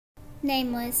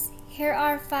Nameless. Here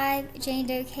are 5 Jane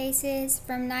Doe cases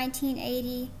from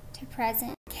 1980 to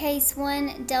present. Case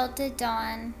 1, Delta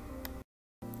Dawn.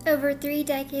 Over 3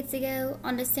 decades ago,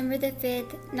 on December the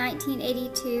 5th,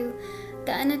 1982,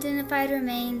 the unidentified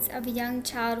remains of a young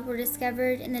child were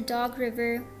discovered in the Dog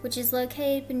River, which is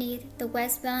located beneath the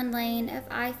westbound lane of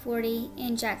I-40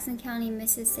 in Jackson County,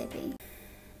 Mississippi.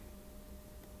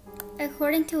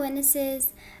 According to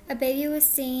witnesses, a baby was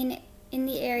seen in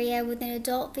the area with an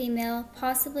adult female,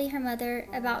 possibly her mother,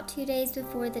 about 2 days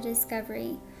before the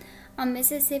discovery, on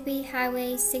Mississippi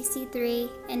Highway 63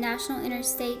 and National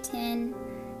Interstate 10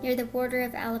 near the border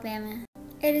of Alabama.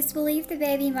 It is believed the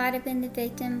baby might have been the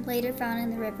victim later found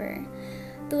in the river.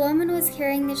 The woman was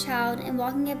carrying the child and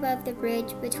walking above the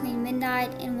bridge between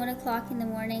midnight and 1 o'clock in the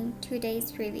morning 2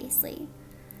 days previously,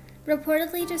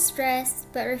 reportedly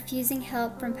distressed but refusing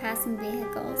help from passing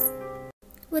vehicles.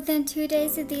 Within 2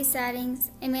 days of these sightings,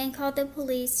 a man called the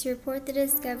police to report the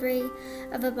discovery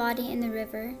of a body in the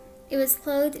river. It was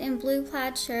clothed in blue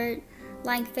plaid shirt,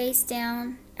 lying face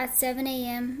down at 7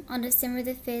 a.m. on December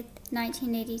the 5th,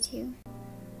 1982.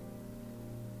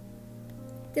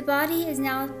 The body is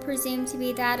now presumed to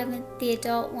be that of the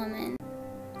adult woman.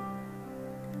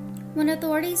 When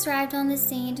authorities arrived on the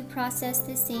scene to process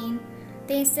the scene,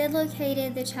 they instead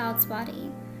located the child's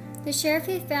body. The sheriff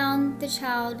who found the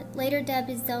child, later dubbed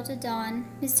as Delta Dawn,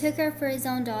 mistook her for his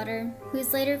own daughter, who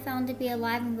was later found to be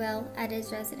alive and well at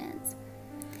his residence.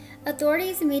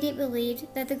 Authorities immediately believed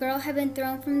that the girl had been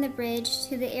thrown from the bridge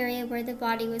to the area where the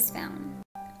body was found.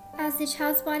 As the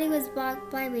child's body was blocked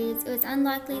by weeds, it was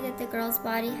unlikely that the girl's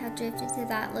body had drifted to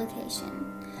that location.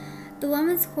 The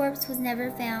woman's corpse was never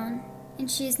found,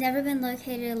 and she has never been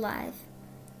located alive.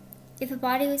 If a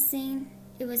body was seen,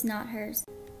 it was not hers.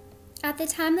 At the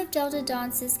time of Delta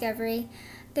Dawn's discovery,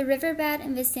 the riverbed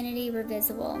and vicinity were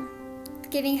visible,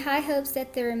 giving high hopes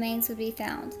that the remains would be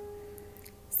found.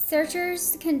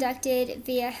 Searchers conducted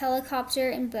via helicopter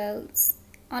and boats.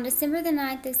 On December the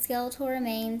 9th, the skeletal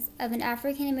remains of an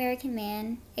African-American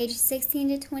man, aged 16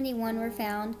 to 21, were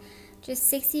found just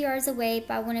 60 yards away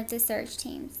by one of the search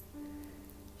teams.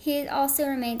 He also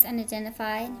remains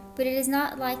unidentified, but it is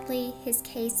not likely his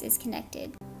case is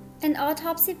connected. An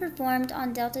autopsy performed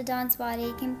on Delta Dawn's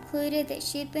body concluded that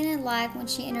she had been alive when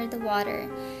she entered the water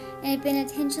and had been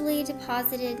intentionally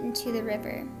deposited into the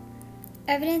river.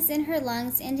 Evidence in her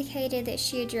lungs indicated that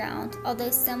she had drowned, although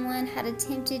someone had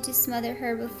attempted to smother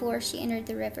her before she entered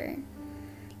the river.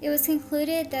 It was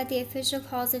concluded that the official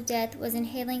cause of death was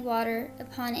inhaling water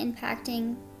upon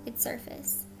impacting its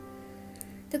surface.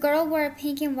 The girl wore a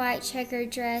pink and white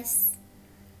checkered dress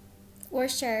or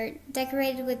shirt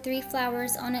decorated with 3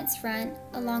 flowers on its front,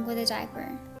 along with a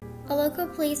diaper. A local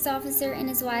police officer and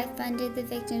his wife funded the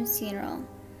victim's funeral.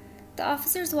 The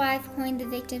officer's wife coined the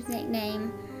victim's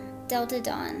nickname Delta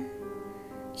Dawn.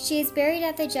 She is buried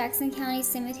at the Jackson County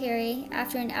Cemetery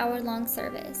after an hour-long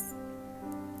service.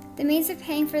 The means of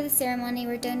paying for the ceremony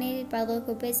were donated by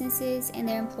local businesses and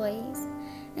their employees.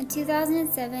 In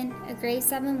 2007, a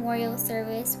graveside memorial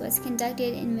service was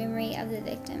conducted in memory of the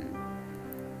victim.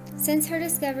 Since her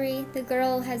discovery, the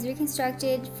girl has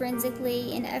reconstructed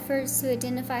forensically in efforts to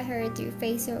identify her through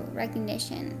facial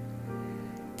recognition.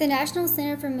 The National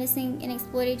Center for Missing and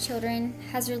Exploited Children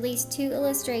has released 2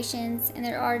 illustrations, and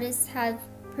their artists have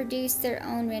produced their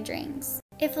own renderings.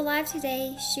 If alive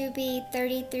today, she would be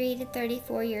 33 to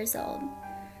 34 years old.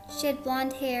 She had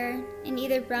blonde hair and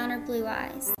either brown or blue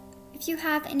eyes. If you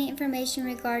have any information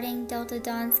regarding Delta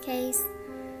Dawn's case,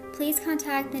 please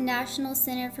contact the National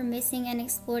Center for Missing and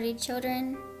Exploited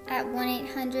Children at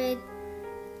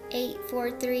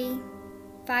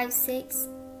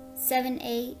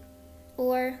 1-800-843-5678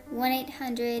 or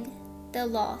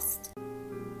 1-800-THE-LOST.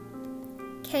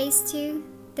 Case 2,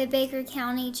 the Baker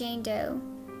County Jane Doe.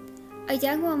 A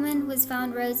young woman was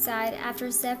found roadside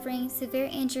after suffering severe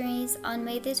injuries on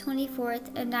May the 24th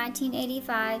of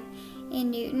 1985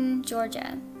 in Newton,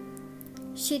 Georgia.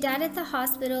 She died at the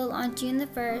hospital on June the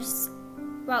 1st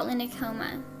while in a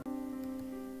coma.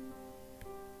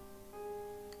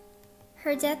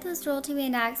 Her death was ruled to be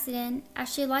an accident,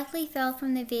 as she likely fell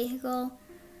from the vehicle,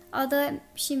 although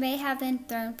she may have been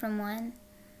thrown from one.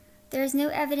 There is no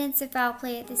evidence of foul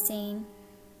play at the scene.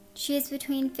 She is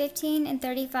between 15 and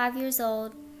 35 years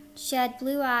old. She had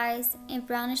blue eyes and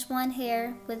brownish blonde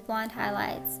hair with blonde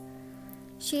highlights.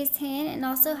 She is tan and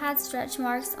also had stretch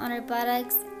marks on her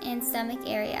buttocks and stomach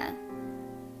area.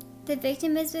 The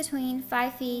victim is between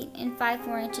 5 feet and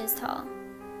 5'4" inches tall.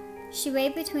 She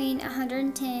weighed between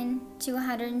 110 to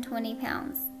 120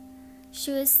 pounds.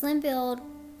 She was slim-built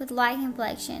with light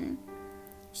complexion.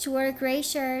 She wore a gray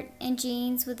shirt and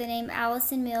jeans with the name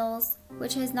Allison Mills,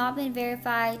 which has not been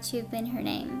verified to have been her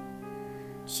name.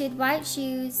 She had white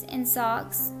shoes and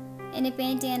socks and a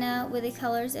bandana with the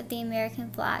colors of the American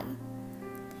flag.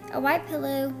 A white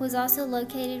pillow was also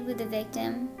located with the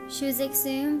victim. She was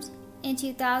exhumed in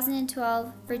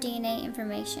 2012 for DNA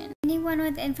information. Anyone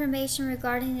with information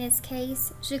regarding this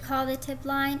case should call the tip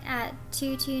line at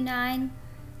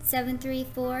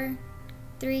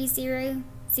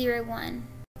 229-734-3001.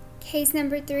 Case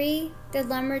number 3, the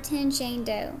Lumberton Jane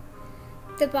Doe.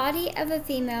 The body of a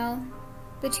female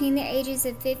between the ages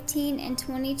of 15 and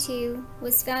 22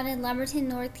 was found in Lumberton,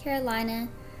 North Carolina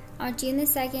on June 2,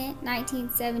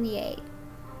 1978.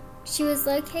 She was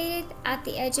located at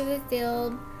the edge of a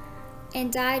field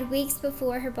and died weeks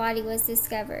before her body was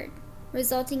discovered,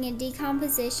 resulting in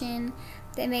decomposition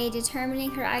that made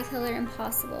determining her eye color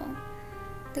impossible.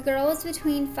 The girl was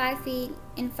between 5 feet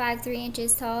and 5'3"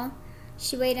 inches tall.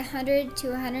 She weighed 100 to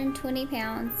 120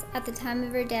 pounds at the time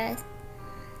of her death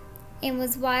and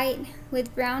was white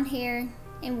with brown hair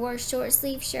and wore a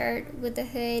short-sleeved shirt with a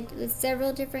hood with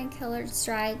several different colored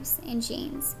stripes and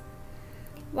jeans.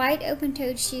 White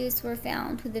open-toed shoes were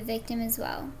found with the victim as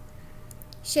well.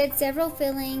 She had several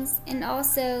fillings, and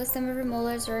also some of her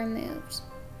molars were removed.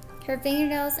 Her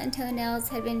fingernails and toenails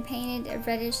had been painted a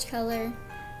reddish color.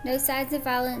 No signs of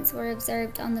violence were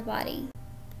observed on the body.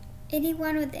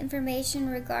 Anyone with information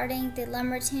regarding the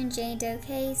Lumberton Jane Doe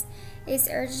case is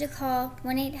urged to call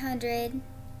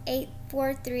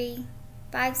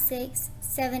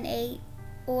 1-800-843-5678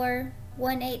 or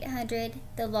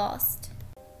 1-800-THE-LOST.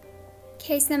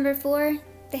 Case number 4,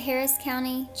 the Harris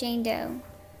County Jane Doe.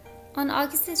 On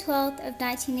August 12th of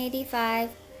 1985,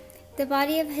 the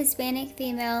body of a Hispanic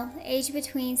female aged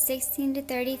between 16 to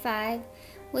 35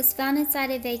 was found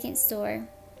inside a vacant store.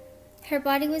 Her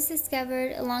body was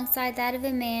discovered alongside that of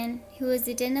a man who was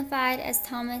identified as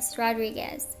Thomas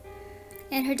Rodriguez,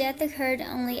 and her death occurred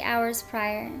only hours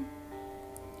prior.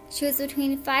 She was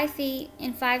between 5 feet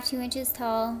and 5'2" inches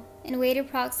tall and weighed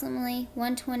approximately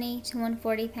 120 to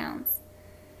 140 pounds.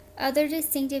 Other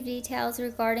distinctive details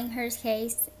regarding her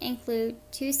case include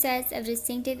 2 sets of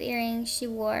distinctive earrings she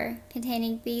wore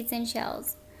containing beads and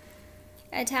shells,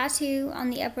 a tattoo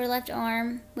on the upper left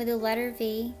arm with the letter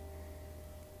V,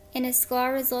 and a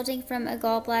scar resulting from a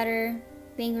gallbladder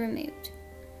being removed.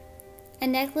 A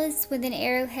necklace with an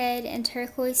arrowhead and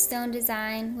turquoise stone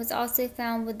design was also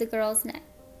found with the girl's neck.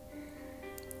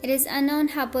 It is unknown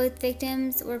how both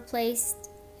victims were placed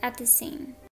at the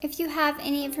scene. If you have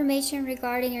any information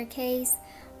regarding your case,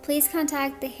 please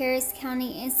contact the Harris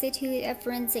County Institute of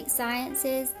Forensic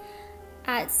Sciences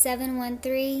at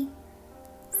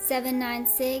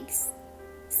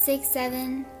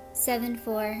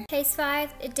 713-796-6774. Case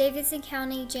 5, the Davidson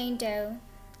County Jane Doe.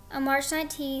 On March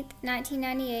 19,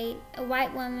 1998, a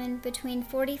white woman between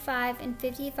 45 and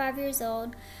 55 years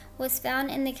old was found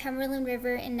in the Cumberland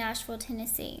River in Nashville,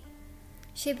 Tennessee.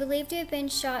 She believed to have been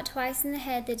shot twice in the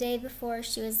head the day before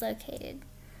she was located.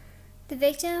 The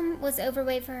victim was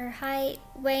overweight for her height,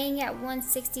 weighing at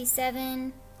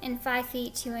 167 and 5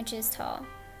 feet 2 inches tall.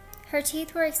 Her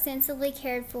teeth were extensively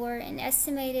cared for, and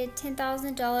estimated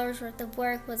 $10,000 worth of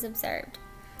work was observed,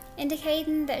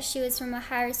 indicating that she was from a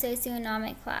higher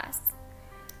socioeconomic class.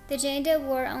 The Jane Doe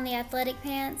wore only athletic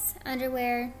pants,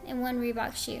 underwear, and 1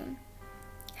 Reebok shoe.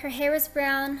 Her hair was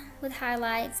brown with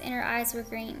highlights, and her eyes were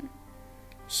green.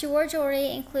 She wore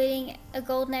jewelry including a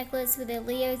gold necklace with a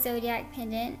Leo zodiac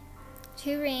pendant,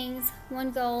 2 rings,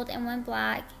 1 gold and 1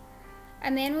 black. A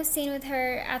man was seen with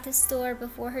her at the store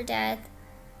before her death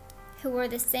who wore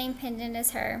the same pendant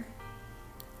as her.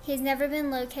 He has never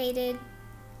been located.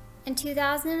 In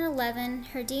 2011,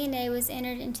 her DNA was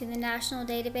entered into the national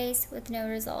database with no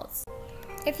results.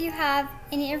 If you have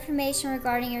any information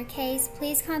regarding your case,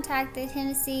 please contact the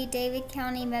Tennessee David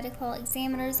County Medical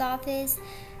Examiner's Office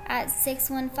at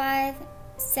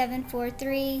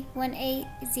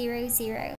 615-743-1800.